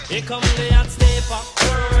Here come the hot sniper.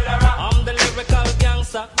 I'm the lyrical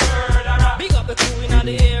gangster. Big up the crew in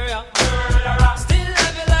the area. Still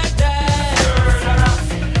love you like that.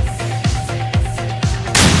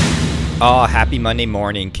 Oh, happy Monday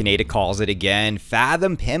morning. Canada calls it again.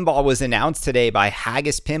 Fathom Pinball was announced today by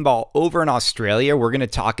Haggis Pinball over in Australia. We're going to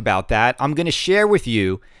talk about that. I'm going to share with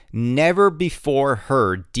you never before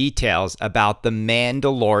heard details about the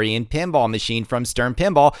Mandalorian pinball machine from Stern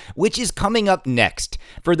Pinball, which is coming up next.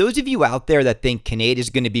 For those of you out there that think Canada is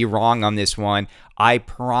going to be wrong on this one, I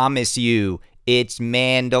promise you, it's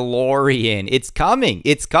Mandalorian. It's coming.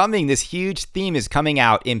 It's coming. This huge theme is coming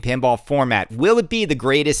out in pinball format. Will it be the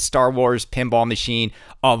greatest Star Wars pinball machine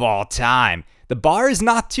of all time? The bar is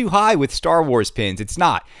not too high with Star Wars pins. It's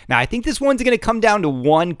not. Now, I think this one's going to come down to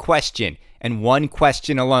one question and one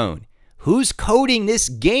question alone. Who's coding this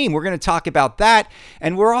game? We're going to talk about that.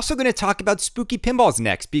 And we're also going to talk about spooky pinballs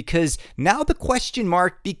next, because now the question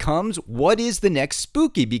mark becomes, what is the next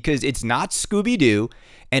spooky? Because it's not Scooby-Doo.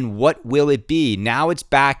 And what will it be? Now it's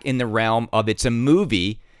back in the realm of it's a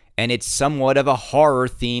movie, and it's somewhat of a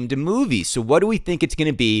horror-themed movie. So what do we think it's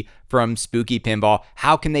going to be from Spooky Pinball?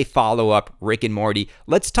 How can they follow up Rick and Morty?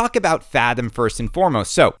 Let's talk about Fathom first and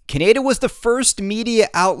foremost. So Canada was the first media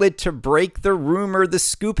outlet to break the rumor. The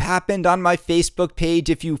scoop happened on my Facebook page.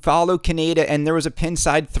 If you follow Canada, and there was a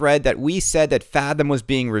pinside thread that we said that Fathom was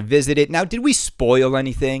being revisited. Now, did we spoil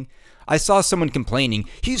anything? I saw someone complaining,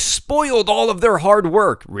 he's spoiled all of their hard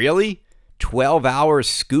work. Really? 12-hour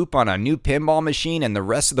scoop on a new pinball machine and the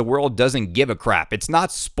rest of the world doesn't give a crap. It's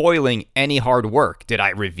not spoiling any hard work. Did I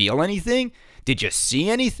reveal anything? Did you see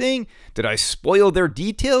anything? Did I spoil their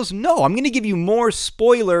details? No, I'm going to give you more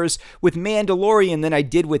spoilers with Mandalorian than I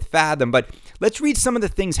did with Fathom. But let's read some of the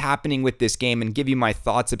things happening with this game and give you my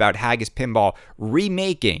thoughts about Haggis Pinball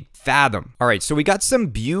remaking Fathom. All right, so we got some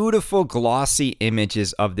beautiful glossy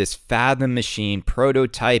images of this Fathom machine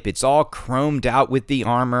prototype. It's all chromed out with the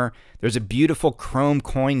armor. There's a beautiful chrome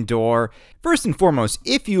coin door. First and foremost,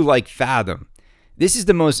 if you like Fathom, this is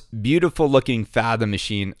the most beautiful looking Fathom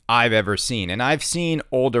machine I've ever seen. And I've seen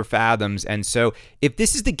older Fathoms. And so if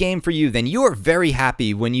this is the game for you, then you are very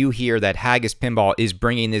happy when you hear that Haggis Pinball is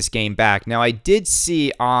bringing this game back. Now, I did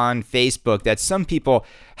see on Facebook that some people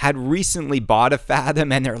had recently bought a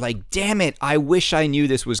Fathom and they're like, damn it, I wish I knew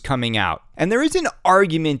this was coming out. And there is an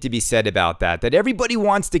argument to be said about that everybody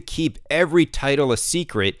wants to keep every title a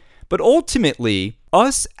secret. But ultimately,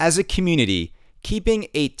 us as a community, keeping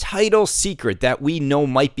a title secret that we know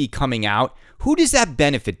might be coming out, who does that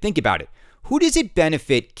benefit? Think about it. Who does it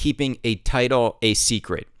benefit keeping a title a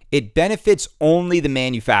secret? It benefits only the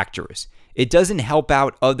manufacturers. It doesn't help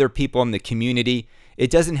out other people in the community. It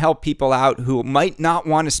doesn't help people out who might not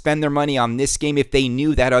want to spend their money on this game if they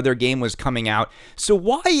knew that other game was coming out. So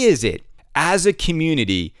why is it, as a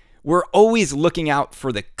community, we're always looking out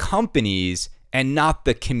for the companies and not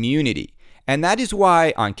the community? And that is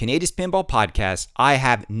why on Canada's Pinball Podcast, I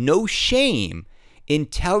have no shame in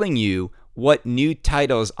telling you what new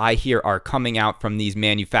titles I hear are coming out from these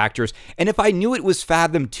manufacturers. And if I knew it was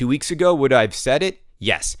Fathom 2 weeks ago, would I have said it?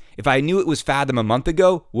 Yes. If I knew it was Fathom a month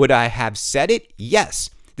ago, would I have said it? Yes.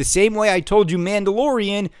 The same way I told you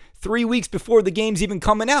Mandalorian 3 weeks before the game's even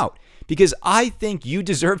coming out. Because I think you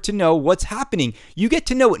deserve to know what's happening. You get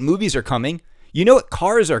to know what movies are coming. You know what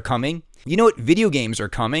cars are coming. You know what video games are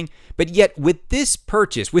coming, but yet with this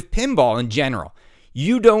purchase, with pinball in general,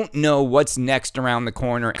 you don't know what's next around the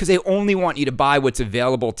corner because they only want you to buy what's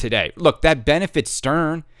available today. Look, that benefits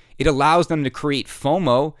Stern. It allows them to create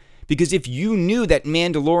FOMO, because if you knew that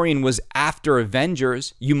Mandalorian was after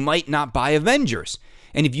Avengers, you might not buy Avengers.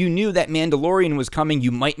 And if you knew that Mandalorian was coming,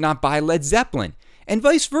 you might not buy Led Zeppelin. And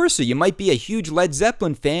vice versa, you might be a huge Led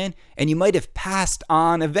Zeppelin fan and you might have passed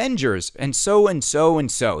on Avengers, and so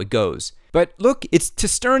it goes. But look, it's to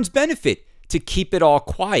Stern's benefit to keep it all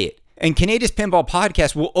quiet. And Canada's Pinball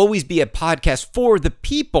Podcast will always be a podcast for the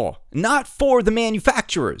people, not for the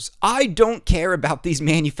manufacturers. I don't care about these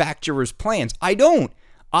manufacturers' plans. I don't.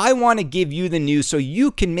 I want to give you the news so you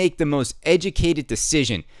can make the most educated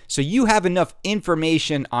decision, so you have enough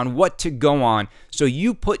information on what to go on, so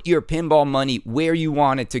you put your pinball money where you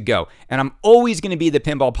want it to go. And I'm always going to be the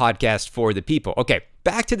pinball podcast for the people. Okay,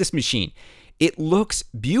 back to this machine. It looks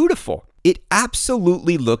beautiful. It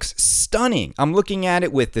absolutely looks stunning. I'm looking at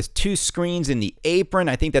it with the two screens in the apron.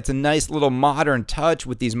 I think that's a nice little modern touch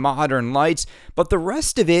with these modern lights. But the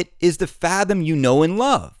rest of it is the Fathom you know and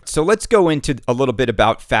love. So let's go into a little bit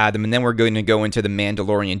about Fathom, and then we're going to go into the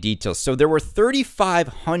Mandalorian details. So there were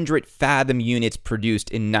 3,500 Fathom units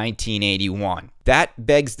produced in 1981. That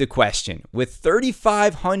begs the question, with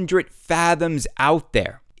 3,500 Fathoms out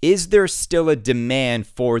there, Is there still a demand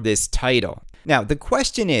for this title? Now, the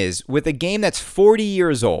question is, with a game that's 40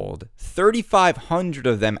 years old, 3,500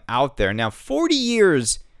 of them out there. Now, 40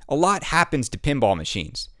 years, a lot happens to pinball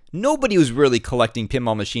machines. Nobody was really collecting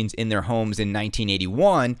pinball machines in their homes in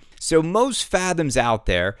 1981, so most Fathoms out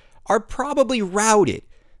there are probably routed.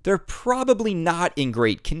 They're probably not in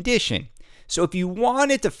great condition. So if you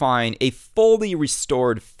wanted to find a fully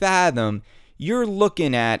restored Fathom, you're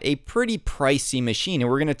looking at a pretty pricey machine, and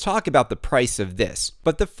we're going to talk about the price of this.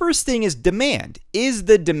 But the first thing is demand. Is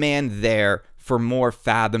the demand there for more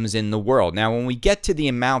Fathoms in the world? Now, when we get to the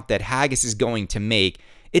amount that Haggis is going to make,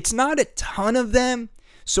 it's not a ton of them,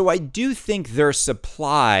 so I do think their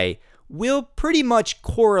supply will pretty much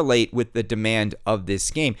correlate with the demand of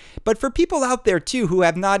this game. But for people out there too who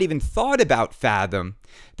have not even thought about Fathom,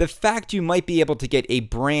 the fact you might be able to get a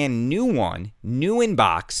brand new one, new in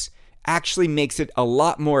box, actually makes it a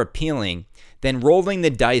lot more appealing than rolling the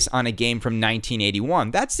dice on a game from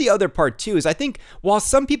 1981. That's the other part too, is I think while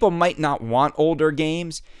some people might not want older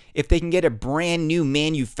games, if they can get a brand new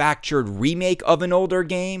manufactured remake of an older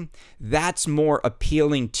game, that's more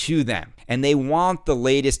appealing to them. And they want the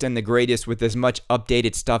latest and the greatest with as much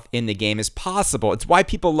updated stuff in the game as possible. It's why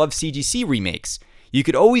people love CGC remakes. You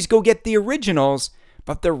could always go get the originals,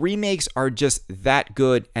 but the remakes are just that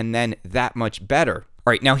good and then that much better.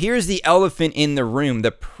 All right, now here's the elephant in the room,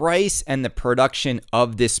 the price and the production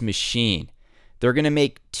of this machine. They're going to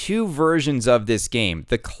make two versions of this game.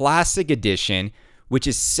 The Classic Edition, which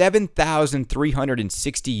is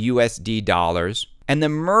 $7,360 USD dollars, and the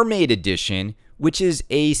Mermaid Edition, which is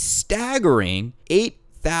a staggering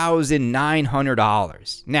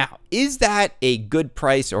 $8,900. Now, is that a good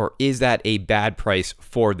price or is that a bad price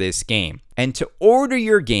for this game? And to order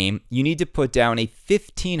your game, you need to put down a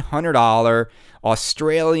 $1,500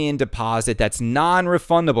 Australian deposit that's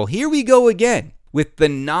non-refundable. Here we go again with the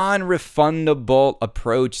non-refundable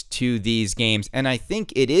approach to these games. And I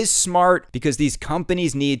think it is smart because these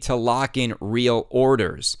companies need to lock in real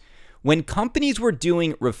orders. When companies were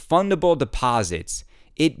doing refundable deposits,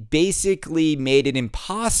 it basically made it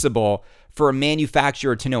impossible for a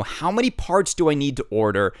manufacturer to know how many parts do I need to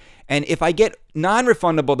order. And if I get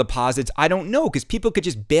non-refundable deposits, I don't know because people could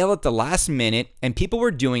just bail at the last minute, and people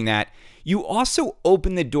were doing that. You also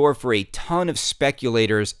open the door for a ton of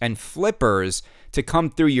speculators and flippers to come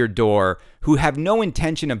through your door who have no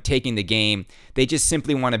intention of taking the game. They just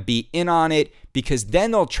simply want to be in on it because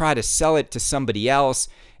then they'll try to sell it to somebody else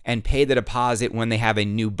and pay the deposit when they have a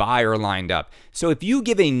new buyer lined up. So if you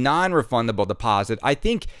give a non-refundable deposit, I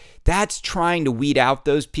think that's trying to weed out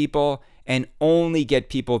those people and only get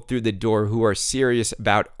people through the door who are serious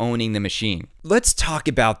about owning the machine. Let's talk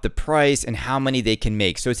about the price and how many they can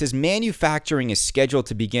make. So it says manufacturing is scheduled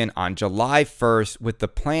to begin on July 1st with the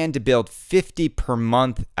plan to build 50 per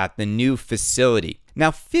month at the new facility. Now,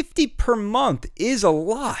 50 per month is a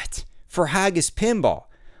lot for Haggis Pinball.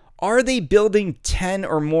 Are they building 10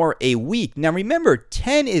 or more a week? Now remember,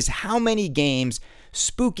 10 is how many games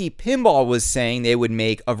Spooky Pinball was saying they would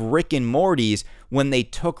make of Rick and Morty's when they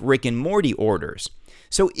took Rick and Morty orders.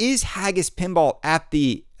 So is Haggis Pinball at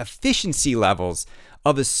the efficiency levels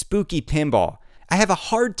of a Spooky Pinball? I have a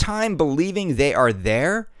hard time believing they are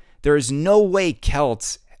there. There is no way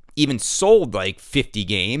Celts even sold like 50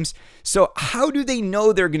 games. So how do they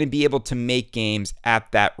know they're going to be able to make games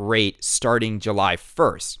at that rate starting July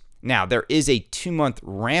 1st? Now, there is a 2-month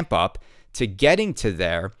ramp up to getting to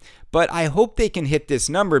there, but I hope they can hit this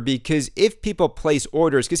number because if people place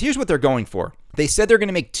orders, because here's what they're going for. They said they're going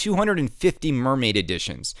to make 250 Mermaid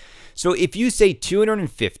editions. So if you say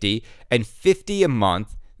 250 and 50 a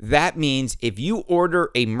month, that means if you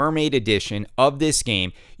order a Mermaid edition of this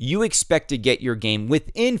game, you expect to get your game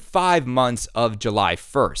within 5 months of July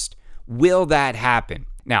 1st. Will that happen?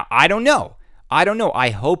 Now, I don't know.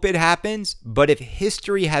 I hope it happens, but if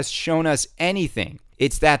history has shown us anything,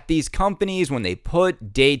 it's that these companies, when they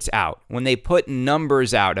put dates out, when they put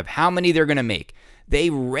numbers out of how many they're going to make, they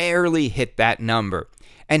rarely hit that number.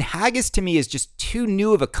 And Haggis to me is just too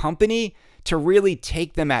new of a company to really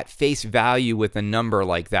take them at face value with a number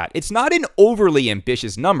like that. It's not an overly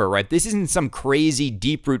ambitious number, right? This isn't some crazy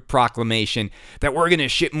deep root proclamation that we're going to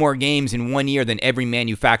ship more games in 1 year than every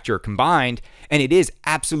manufacturer combined. And it is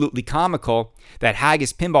absolutely comical that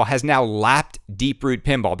Haggis Pinball has now lapped Deep Root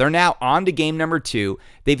Pinball. They're now on to game number 2.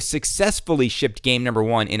 They've successfully shipped game number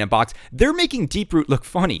 1 in a box. They're making Deep Root look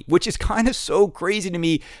funny, which is kind of so crazy to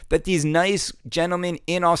me that these nice gentlemen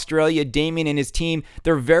in Australia, Damien and his team,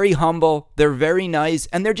 they're very humble, they're very nice,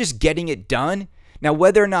 and they're just getting it done. Now,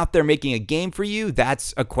 whether or not they're making a game for you,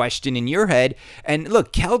 that's a question in your head. And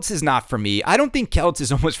look, Celts is not for me. I don't think Celts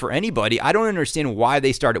is almost for anybody. I don't understand why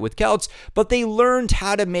they started with Celts, but they learned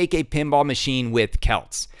how to make a pinball machine with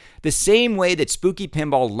Celts. The same way that Spooky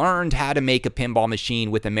Pinball learned how to make a pinball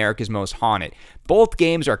machine with America's Most Haunted. Both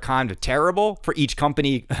games are kind of terrible for each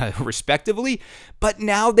company respectively, but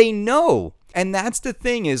now they know. And that's the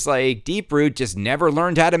thing is like Deep Root just never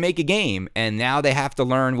learned how to make a game. And now they have to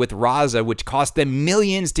learn with Raza, which cost them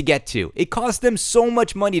millions to get to. It cost them so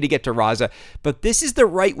much money to get to Raza. But this is the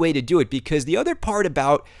right way to do it, because the other part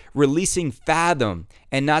about releasing Fathom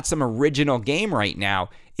and not some original game right now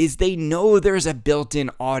is they know there's a built-in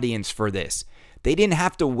audience for this. They didn't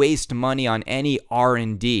have to waste money on any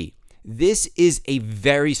R&D. This is a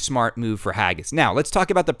very smart move for Haggis. Now, let's talk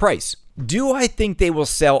about the price. Do I think they will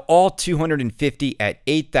sell all 250 at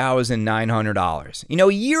 $8,900? You know,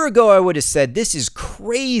 a year ago, I would have said, this is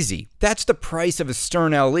crazy. That's the price of a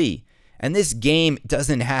Stern LE. And this game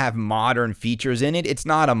doesn't have modern features in it. It's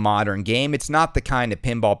not a modern game. It's not the kind of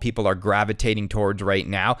pinball people are gravitating towards right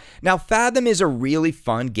now. Now, Fathom is a really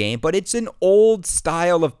fun game, but it's an old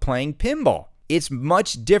style of playing pinball. It's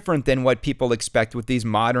much different than what people expect with these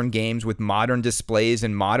modern games with modern displays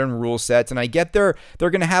and modern rule sets. And I get they're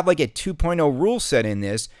going to have like a 2.0 rule set in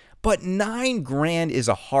this, but $9,000 is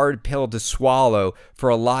a hard pill to swallow for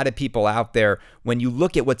a lot of people out there when you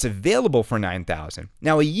look at what's available for $9,000.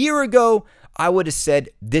 Now, a year ago, I would have said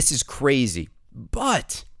this is crazy,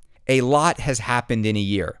 but a lot has happened in a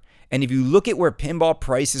year. And if you look at where pinball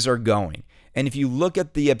prices are going, and if you look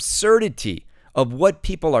at the absurdity of what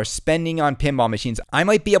people are spending on pinball machines, I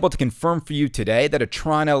might be able to confirm for you today that a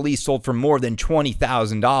Tron LE sold for more than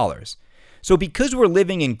 $20,000. So because we're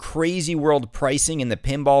living in crazy world pricing in the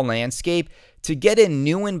pinball landscape, to get a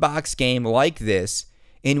new in-box game like this,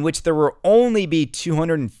 in which there will only be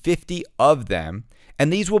 250 of them,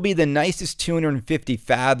 and these will be the nicest 250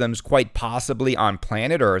 Fathoms quite possibly on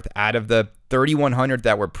planet Earth out of the 3,100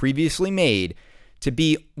 that were previously made, to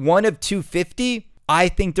be one of 250, I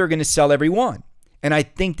think they're going to sell every one. And I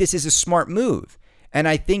think this is a smart move. And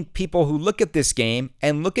I think people who look at this game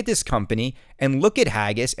and look at this company and look at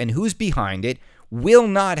Haggis and who's behind it will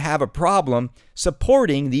not have a problem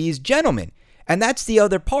supporting these gentlemen. And that's the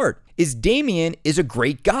other part, is Damien is a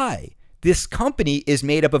great guy. This company is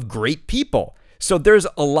made up of great people. So there's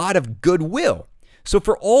a lot of goodwill. So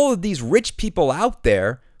for all of these rich people out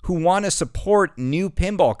there who want to support new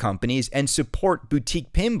pinball companies and support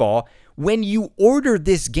boutique pinball, when you order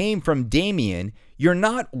this game from Damien, you're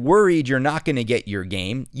not worried you're not going to get your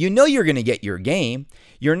game. You know you're going to get your game.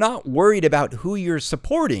 You're not worried about who you're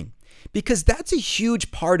supporting, because that's a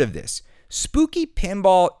huge part of this. Spooky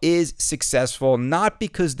Pinball is successful not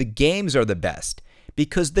because the games are the best,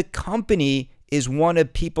 because the company is one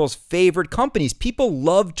of people's favorite companies. People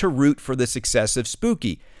love to root for the success of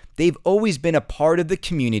Spooky. They've always been a part of the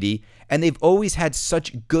community, and they've always had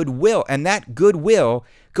such goodwill, and that goodwill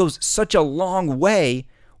goes such a long way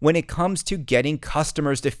when it comes to getting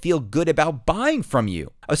customers to feel good about buying from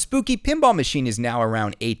you. A Spooky pinball machine is now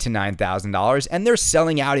around $8,000 to $9,000, and they're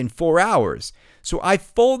selling out in 4 hours. So I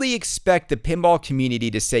fully expect the pinball community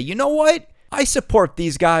to say, you know what? I support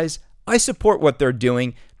these guys. I support what they're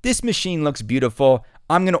doing. This machine looks beautiful.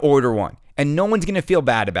 I'm going to order one. And no one's going to feel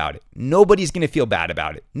bad about it. Nobody's going to feel bad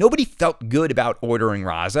about it. Nobody felt good about ordering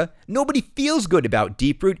Raza. Nobody feels good about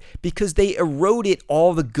Deep Root because they eroded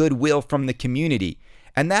all the goodwill from the community.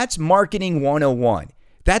 And that's marketing 101.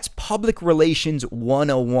 That's public relations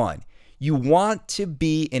 101. You want to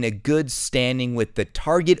be in a good standing with the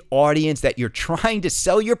target audience that you're trying to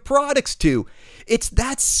sell your products to. It's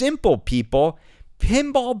that simple, people.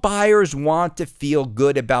 Pinball buyers want to feel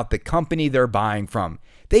good about the company they're buying from.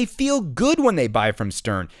 They feel good when they buy from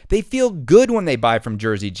Stern. They feel good when they buy from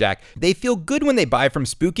Jersey Jack. They feel good when they buy from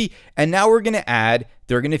Spooky. And now we're going to add,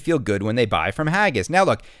 they're going to feel good when they buy from Haggis. Now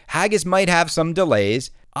look, Haggis might have some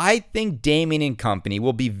delays. I think Damien and company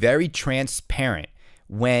will be very transparent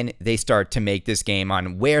when they start to make this game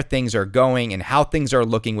on where things are going and how things are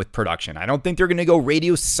looking with production. I don't think they're going to go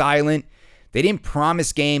radio silent. They didn't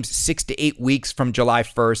promise games 6 to 8 weeks from July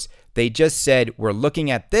 1st. They just said, we're looking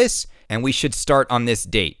at this and we should start on this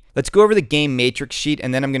date. Let's go over the game matrix sheet,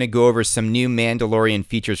 and then I'm going to go over some new Mandalorian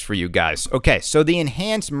features for you guys. Okay, so the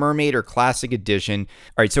Enhanced Mermaid or Classic Edition.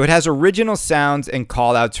 All right, so it has original sounds and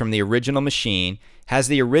callouts from the original machine, has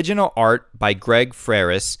the original art by Greg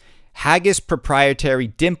Freris, Haggis proprietary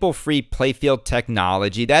dimple-free playfield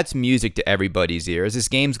technology. That's music to everybody's ears. This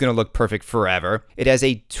game's going to look perfect forever. It has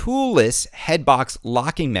a toolless headbox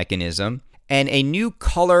locking mechanism, and a new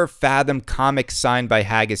color Fathom comic signed by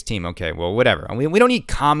Haggis team. Okay, well, whatever. We don't need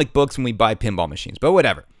comic books when we buy pinball machines, but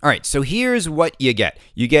whatever. All right, so here's what you get.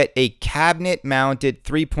 You get a cabinet-mounted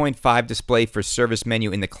 3.5 display for service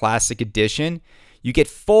menu in the Classic Edition. You get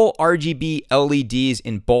full RGB LEDs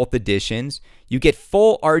in both editions. You get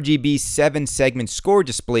full RGB 7-segment score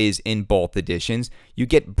displays in both editions. You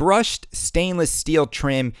get brushed stainless steel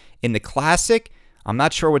trim in the Classic. I'm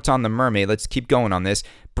not sure what's on the Mermaid. Let's keep going on this.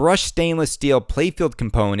 Brushed stainless steel playfield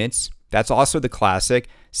components. That's also the Classic.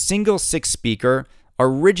 Single 6-speaker.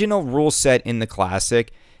 Original rule set in the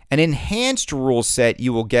Classic. An enhanced rule set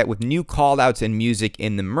you will get with new callouts and music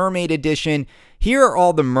in the Mermaid Edition. Here are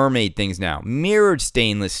all the Mermaid things now. Mirrored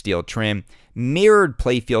stainless steel trim, mirrored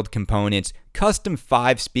playfield components, custom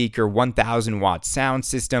 5-speaker 1000-watt sound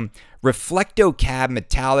system, Reflecto Cab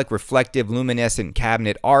metallic reflective luminescent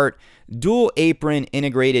cabinet art, dual apron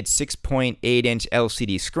integrated 6.8-inch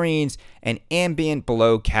LCD screens, and ambient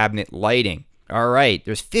below cabinet lighting. All right,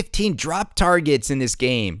 there's 15 drop targets in this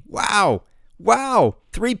game. Wow.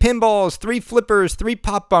 3 pinballs, 3 flippers, 3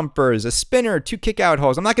 pop bumpers, a spinner, 2 kick-out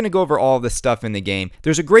holes. I'm not going to go over all of this stuff in the game.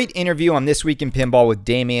 There's a great interview on This Week in Pinball with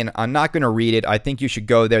Damien. I'm not going to read it. I think you should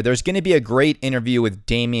go there. There's going to be a great interview with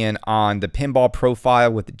Damien on the Pinball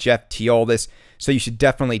Profile with Jeff Teolis, so you should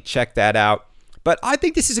definitely check that out. But I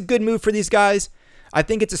think this is a good move for these guys. I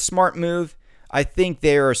think it's a smart move. I think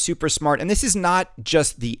they are super smart. And this is not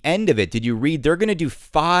just the end of it. Did you read? They're going to do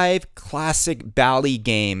 5 classic Bally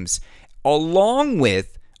games along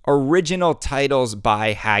with original titles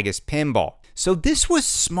by Haggis Pinball. So this was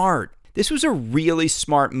smart. This was a really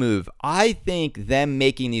smart move. I think them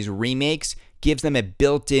making these remakes gives them a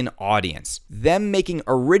built-in audience. Them making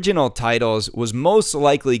original titles was most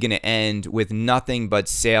likely going to end with nothing but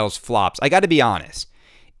sales flops. I got to be honest.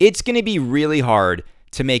 It's going to be really hard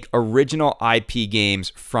to make original IP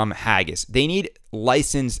games from Haggis. They need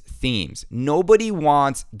licensed themes. Nobody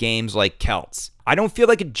wants games like Celts. I don't feel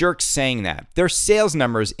like a jerk saying that. Their sales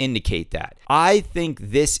numbers indicate that. I think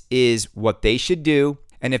this is what they should do.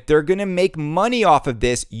 And if they're going to make money off of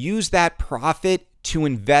this, use that profit to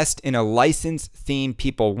invest in a licensed theme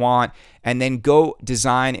people want, and then go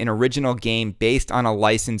design an original game based on a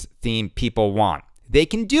licensed theme people want. They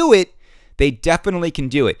can do it. They definitely can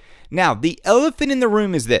do it. Now, the elephant in the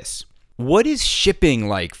room is this. What is shipping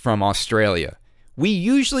like from Australia? We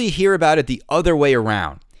usually hear about it the other way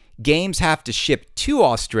around. Games have to ship to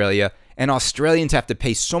Australia, and Australians have to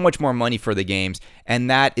pay so much more money for the games, and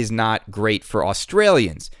that is not great for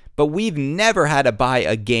Australians. But we've never had to buy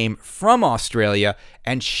a game from Australia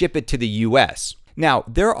and ship it to the US. Now,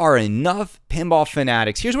 there are enough pinball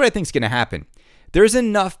fanatics. Here's what I think is going to happen. There's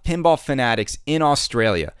enough pinball fanatics in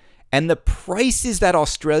Australia, and the prices that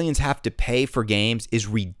Australians have to pay for games is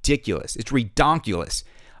ridiculous. It's redonkulous.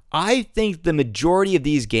 I think the majority of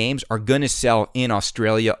these games are going to sell in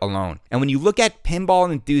Australia alone. And when you look at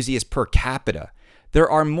pinball enthusiasts per capita, there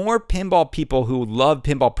are more pinball people who love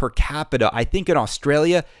pinball per capita, I think, in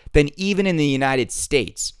Australia than even in the United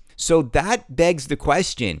States. So that begs the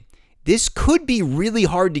question, this could be really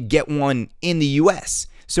hard to get one in the US.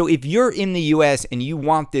 So if you're in the US and you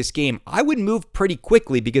want this game, I would move pretty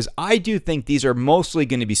quickly because I do think these are mostly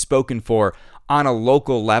going to be spoken for on a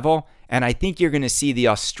local level. And I think you're going to see the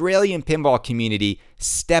Australian pinball community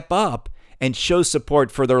step up and show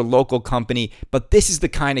support for their local company. But this is the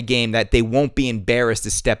kind of game that they won't be embarrassed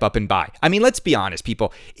to step up and buy. I mean, let's be honest,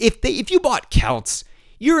 people. If you bought Celts,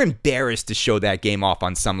 you're embarrassed to show that game off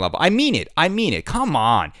on some level. I mean it. Come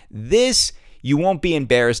on. This you won't be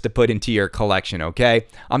embarrassed to put into your collection, okay?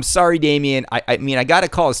 I'm sorry, Damien. I mean, I got to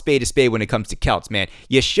call a spade when it comes to Celts, man.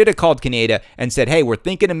 You should have called Canada and said, hey, we're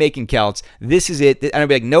thinking of making Celts. This is it. And I'd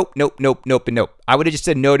be like, nope, and nope. I would have just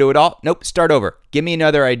said no to it all. Nope, start over. Give me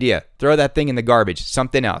another idea. Throw that thing in the garbage.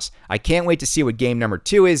 Something else. I can't wait to see what game number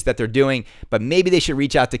 2 is that they're doing, but maybe they should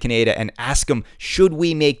reach out to Canada and ask them, should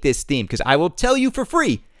we make this theme? Because I will tell you for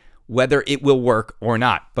free whether it will work or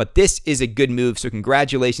not. But this is a good move, so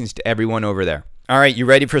congratulations to everyone over there. All right, you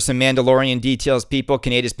ready for some Mandalorian details, people?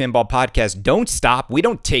 Canada's Pinball Podcast. Don't stop. We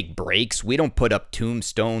don't take breaks. We don't put up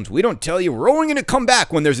tombstones. We don't tell you we're only going to come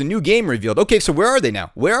back when there's a new game revealed. Okay, so where are they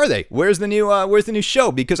now? Where are they? Where's the new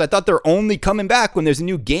show? Because I thought they're only coming back when there's a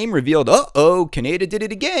new game revealed. Uh-oh, Canada did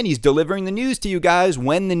it again. He's delivering the news to you guys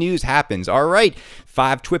when the news happens. All right,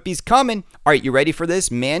 5 Twippies coming. All right, you ready for this?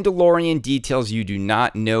 Mandalorian details you do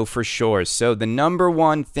not know for sure. So the number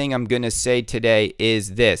one thing I'm going to say today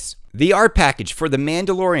is this. The art package for The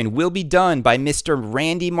Mandalorian will be done by Mr.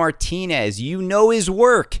 Randy Martinez. You know his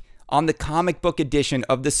work on the comic book edition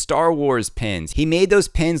of the Star Wars pins. He made those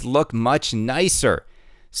pins look much nicer.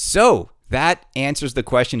 So, That answers the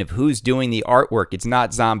question of who's doing the artwork. It's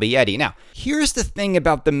not Zombie Yeti. Now, here's the thing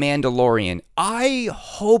about The Mandalorian. I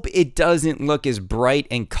hope it doesn't look as bright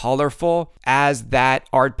and colorful as that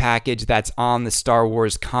art package that's on the Star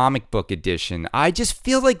Wars comic book edition. I just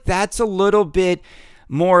feel like that's a little bit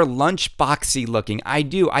more lunchboxy looking. I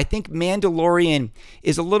do. I think Mandalorian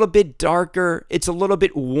is a little bit darker. It's a little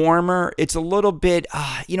bit warmer. It's a little bit,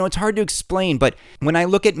 it's hard to explain. But when I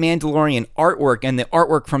look at Mandalorian artwork and the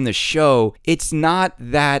artwork from the show, it's not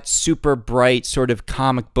that super bright sort of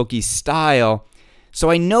comic booky style. So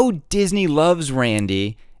I know Disney loves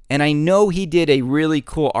Randy, and I know he did a really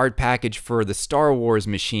cool art package for the Star Wars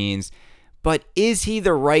machines. But is he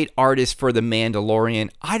the right artist for The Mandalorian?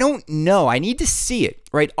 I don't know. I need to see it,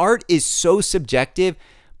 right? Art is so subjective,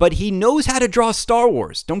 but he knows how to draw Star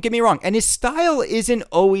Wars. Don't get me wrong. And his style isn't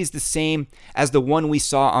always the same as the one we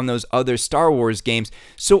saw on those other Star Wars games.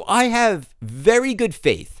 So I have very good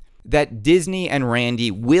faith that Disney and Randy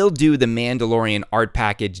will do the Mandalorian art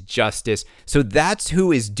package justice. So that's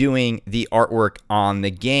who is doing the artwork on the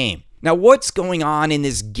game. Now, what's going on in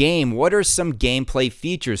this game? What are some gameplay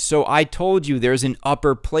features? So I told you there's an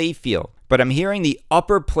upper playfield, but I'm hearing the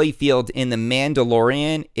upper playfield in The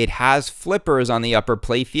Mandalorian, it has flippers on the upper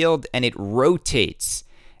playfield and it rotates.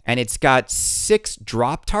 And it's got 6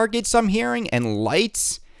 drop targets, I'm hearing, and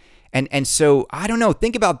lights. And so, I don't know,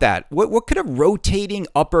 think about that. What could a rotating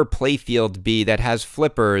upper playfield be that has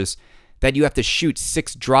flippers that you have to shoot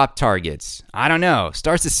 6 drop targets? I don't know.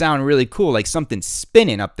 Starts to sound really cool, like something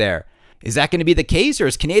spinning up there. Is that going to be the case, or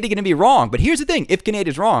is Kaneda going to be wrong? But here's the thing. If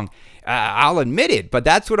Kaneda's wrong, I'll admit it. But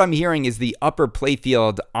that's what I'm hearing is the upper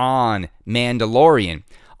playfield on Mandalorian.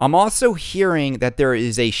 I'm also hearing that there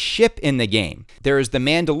is a ship in the game. There is the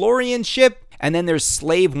Mandalorian ship, and then there's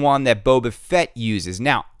Slave One that Boba Fett uses.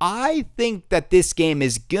 Now, I think that this game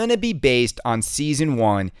is going to be based on Season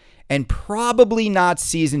 1 and probably not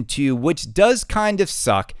Season 2, which does kind of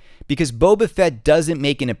suck because Boba Fett doesn't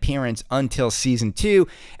make an appearance until Season 2,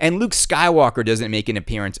 and Luke Skywalker doesn't make an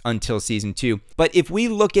appearance until Season 2. But if we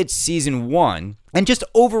look at Season 1, and just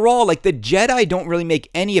overall, like the Jedi don't really make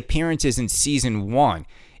any appearances in Season 1.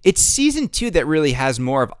 It's Season 2 that really has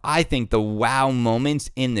more of, I think, the wow moments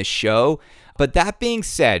in the show. But that being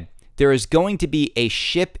said, there is going to be a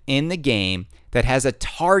ship in the game that has a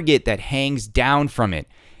target that hangs down from it.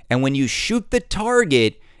 And when you shoot the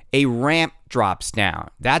target, a ramp drops down.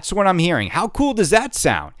 That's what I'm hearing. How cool does that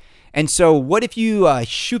sound? And so what if you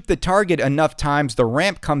shoot the target enough times, the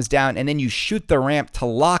ramp comes down, and then you shoot the ramp to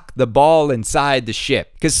lock the ball inside the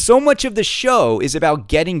ship? Because so much of the show is about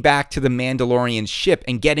getting back to the Mandalorian ship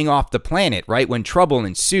and getting off the planet, right, when trouble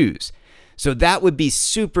ensues. So that would be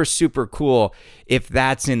super, super cool if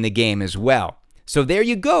that's in the game as well. So there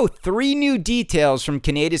you go, 3 new details from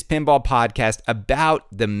Kaneda's Pinball Podcast about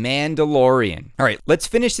The Mandalorian. All right, let's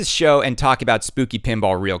finish this show and talk about Spooky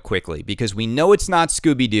Pinball real quickly, because we know it's not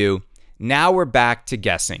Scooby-Doo. Now we're back to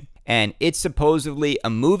guessing. And it's supposedly a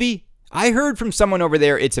movie. I heard from someone over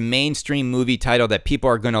there it's a mainstream movie title that people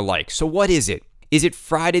are going to like. So what is it? Is it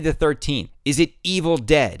Friday the 13th? Is it Evil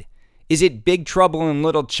Dead? Is it Big Trouble in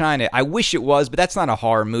Little China? I wish it was, but that's not a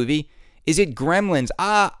horror movie. Is it Gremlins?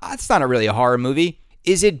 That's not really a horror movie.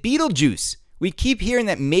 Is it Beetlejuice? We keep hearing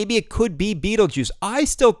that maybe it could be Beetlejuice. I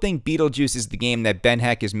still think Beetlejuice is the game that Ben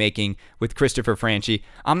Heck is making with Christopher Franchi.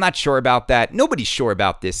 I'm not sure about that. Nobody's sure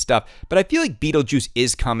about this stuff, but I feel like Beetlejuice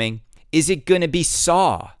is coming. Is it going to be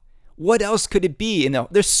Saw? What else could it be?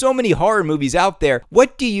 There's so many horror movies out there.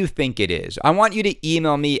 What do you think it is? I want you to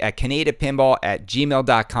email me at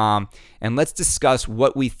kanedapinball@gmail.com, and let's discuss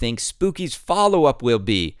what we think Spooky's follow-up will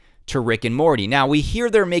be to Rick and Morty. Now, we hear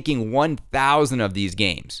they're making 1,000 of these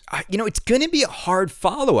games. It's going to be a hard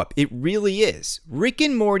follow-up. It really is. Rick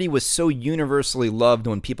and Morty was so universally loved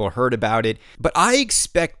when people heard about it, but I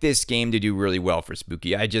expect this game to do really well for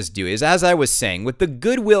Spooky. I just do. As I was saying, with the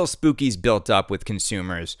goodwill Spooky's built up with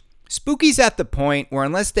consumers, Spooky's at the point where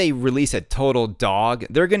unless they release a total dog,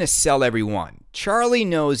 they're going to sell every one. Charlie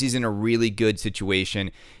knows he's in a really good situation,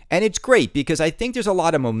 and it's great because I think there's a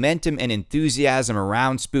lot of momentum and enthusiasm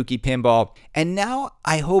around Spooky Pinball, and now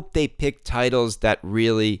I hope they pick titles that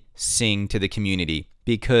really sing to the community,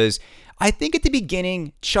 because I think at the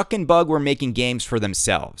beginning, Chuck and Bug were making games for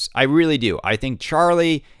themselves. I really do. I think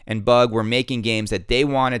Charlie and Bug were making games that they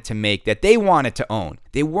wanted to make, that they wanted to own.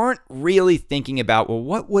 They weren't really thinking about, well,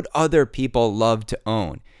 what would other people love to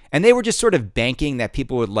own? And they were just sort of banking that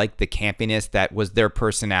people would like the campiness that was their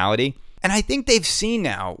personality. And I think they've seen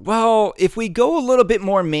now, well, if we go a little bit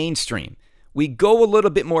more mainstream, we go a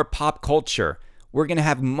little bit more pop culture, we're going to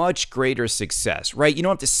have much greater success, right? You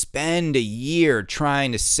don't have to spend a year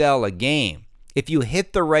trying to sell a game. If you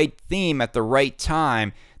hit the right theme at the right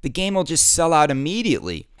time, the game will just sell out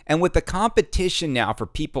immediately. And with the competition now for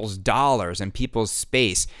people's dollars and people's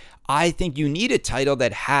space, I think you need a title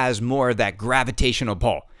that has more of that gravitational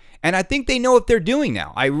pull. And I think they know what they're doing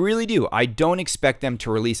now. I really do. I don't expect them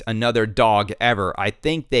to release another dog ever. I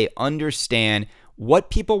think they understand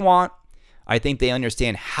what people want. I think they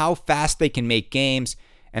understand how fast they can make games.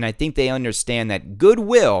 And I think they understand that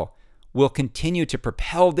goodwill will continue to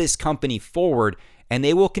propel this company forward, and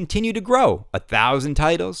they will continue to grow. 1,000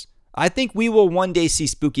 titles. I think we will one day see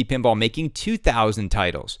Spooky Pinball making 2,000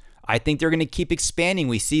 titles. I think they're going to keep expanding.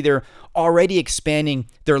 We see they're already expanding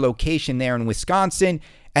their location there in Wisconsin,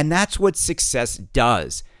 and that's what success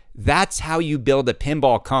does. That's how you build a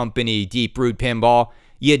pinball company, Deep Root Pinball.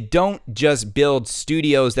 You don't just build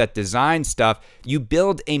studios that design stuff. You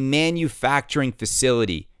build a manufacturing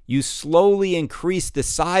facility. You slowly increase the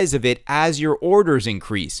size of it as your orders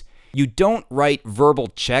increase. You don't write verbal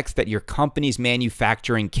checks that your company's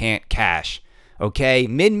manufacturing can't cash. Okay?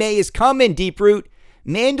 Mid-May is coming, Deep Root.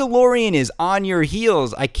 Mandalorian is on your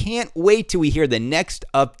heels. I can't wait till we hear the next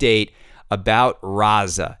update about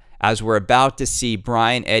Raza, as we're about to see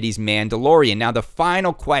Brian Eddy's Mandalorian. Now, the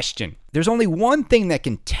final question. There's only one thing that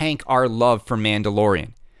can tank our love for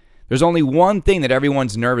Mandalorian. There's only one thing that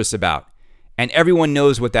everyone's nervous about, and everyone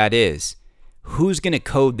knows what that is. Who's going to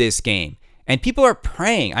code this game? And people are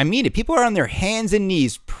praying. I mean it. People are on their hands and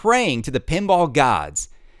knees praying to the pinball gods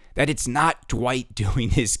that it's not Dwight doing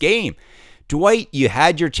this game. Dwight, you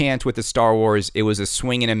had your chance with the Star Wars. It was a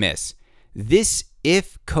swing and a miss. This,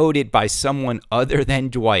 if coded by someone other than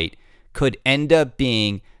Dwight, could end up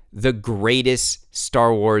being the greatest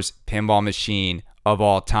Star Wars pinball machine of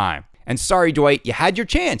all time. And sorry, Dwight, you had your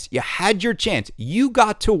chance. You had your chance. You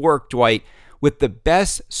got to work, Dwight, with the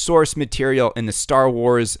best source material in the Star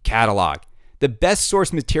Wars catalog. The best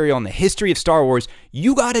source material in the history of Star Wars.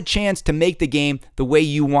 You got a chance to make the game the way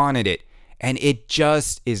you wanted it. And it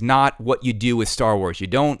just is not what you do with Star Wars. You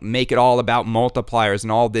don't make it all about multipliers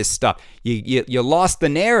and all this stuff. You lost the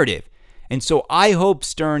narrative. And so I hope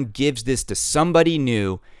Stern gives this to somebody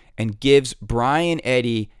new and gives Brian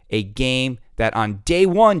Eddy a game that on day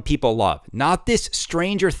one people love. Not this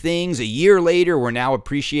Stranger Things, a year later we're now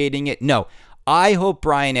appreciating it. No, I hope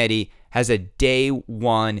Brian Eddy has a day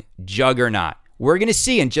one juggernaut. We're going to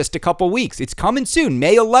see in just a couple weeks. It's coming soon.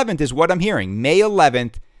 May 11th is what I'm hearing. May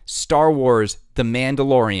 11th. Star Wars, The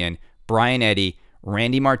Mandalorian, Brian Eddy,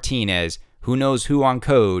 Randy Martinez, who knows who on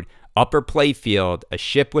code, upper playfield, a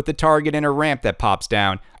ship with a target and a ramp that pops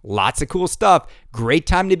down. Lots of cool stuff. Great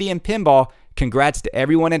time to be in pinball. Congrats to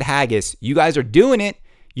everyone at Haggis. You guys are doing it.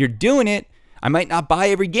 You're doing it. I might not buy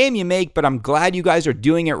every game you make, but I'm glad you guys are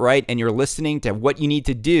doing it right and you're listening to what you need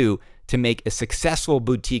to do to make a successful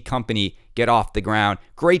boutique company get off the ground.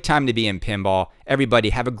 Great time to be in pinball. Everybody,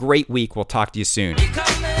 have a great week. We'll talk to you soon.